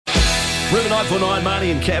River 949,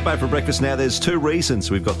 Marnie and Campo for breakfast. Now, there's two reasons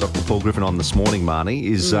we've got Dr. Paul Griffin on this morning, Marnie,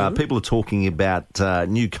 is people are talking about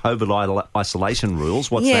new COVID isolation rules.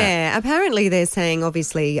 What's that? Yeah, apparently they're saying,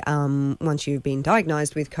 obviously, once you've been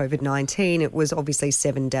diagnosed with COVID-19, it was obviously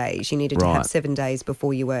 7 days. You needed to have 7 days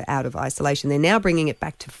before you were out of isolation. They're now bringing it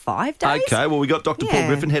back to 5 days. Okay, well, we got Dr. Paul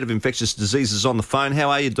Griffin, Head of Infectious Diseases, on the phone.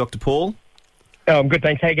 How are you, Dr. Paul? Oh, I'm good,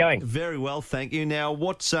 thanks. How you going? Very well, thank you. Now,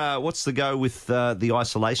 what's the go with the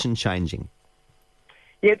isolation changing?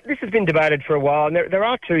 Yeah, this has been debated for a while, and there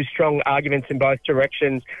are two strong arguments in both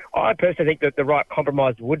directions. I personally think that the right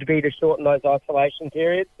compromise would be to shorten those isolation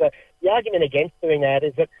periods. The argument against doing that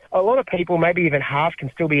is that a lot of people, maybe even half,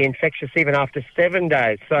 can still be infectious even after 7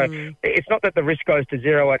 days. So it's not that the risk goes to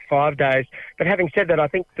zero at 5 days. But having said that, I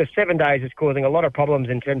think the 7 days is causing a lot of problems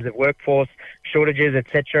in terms of workforce shortages,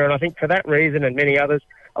 etc. And I think for that reason and many others,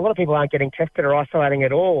 a lot of people aren't getting tested or isolating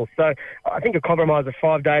at all. So I think a compromise of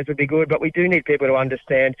 5 days would be good, but we do need people to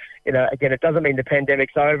understand, again, it doesn't mean the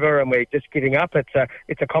pandemic's over and we're just giving up.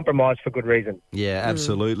 It's a compromise for good reason. Yeah,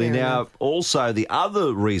 absolutely. Now, also the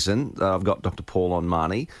other reason I've got Dr. Paul on,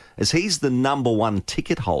 Marnie, is he's the number one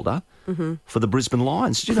ticket holder for the Brisbane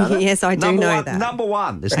Lions. Did you know that? Yes, I do know that. Number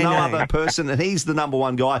one. There's no other person, and he's the number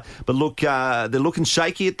one guy. But look, they're looking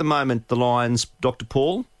shaky at the moment, the Lions, Dr.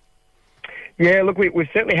 Paul. Yeah, look, we've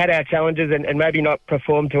certainly had our challenges and maybe not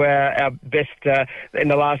performed to our best in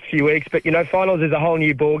the last few weeks. But, finals is a whole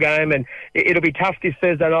new ball game, and it'll be tough this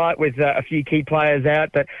Thursday night with a few key players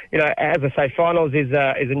out. But, as I say, finals is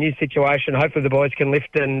a new situation. Hopefully the boys can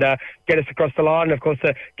lift and get us across the line. And, of course,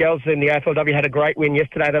 the girls in the AFLW had a great win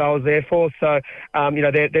yesterday that I was there for. So,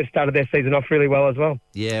 they've started their season off really well as well.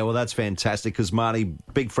 Yeah, well, that's fantastic because, Marnie,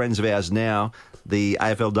 big friends of ours now, the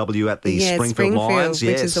AFLW at the Springfield Lions.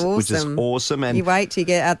 Which is awesome. And you wait till you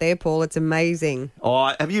get out there, Paul. It's amazing.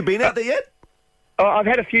 Oh, have you been out there yet? Oh, I've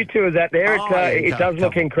had a few tours out there. It does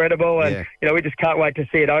look incredible, and we just can't wait to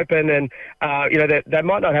see it open. And they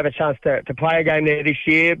might not have a chance to play a game there this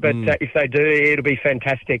year, but if they do, it'll be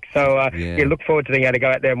fantastic. So look forward to being able to go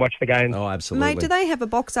out there and watch the games. Oh, absolutely, mate. Do they have a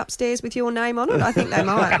box upstairs with your name on it? I think they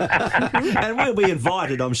might. And we'll be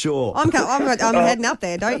invited, I'm sure. I'm heading up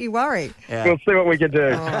there. Don't you worry. Yeah. We'll see what we can do.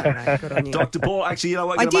 Oh, mate, good on you. Dr. Paul, actually,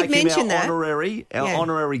 we're I going to did make him mention our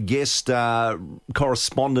honorary guest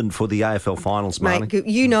correspondent for the AFL finals, Marnie. Mate,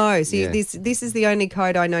 this is the only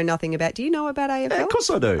code I know nothing about. Do you know about AFL? Yeah, of course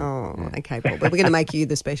I do. Oh, okay, Paul. But we're going to make you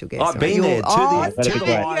the special guest. I've been there to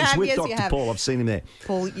the Lions with yes, Dr. Paul. I've seen him there.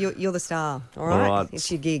 Paul, you're the star. All right.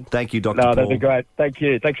 It's your gig. Thank you, Dr. Paul. No, that'd be great. Thank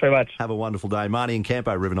you. Thanks very much. Have a wonderful day. Marnie and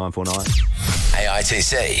Campo, River 949.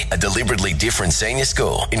 AITC, a deliberately different senior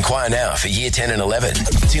school. Inquire now for Year 10 and 11.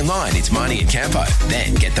 Tune line, it's Marnie and Campo.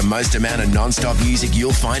 Then get the most amount of non-stop music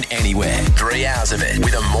you'll find anywhere. 3 hours of it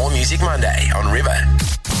with a More Music Monday on River.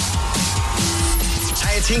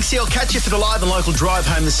 Hey, it's Hinksy. I'll catch you for the live and local drive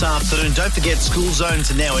home this afternoon. Don't forget, school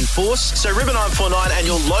zones are now in force. So River 949 and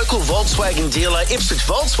your local Volkswagen dealer,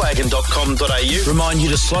 ipswichvolkswagen.com.au, remind you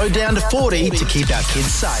to slow down to 40 to keep our kids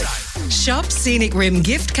safe. Shop Scenic Rim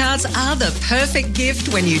gift cards are the perfect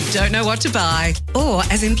gift when you don't know what to buy. Or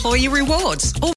as employee rewards. Or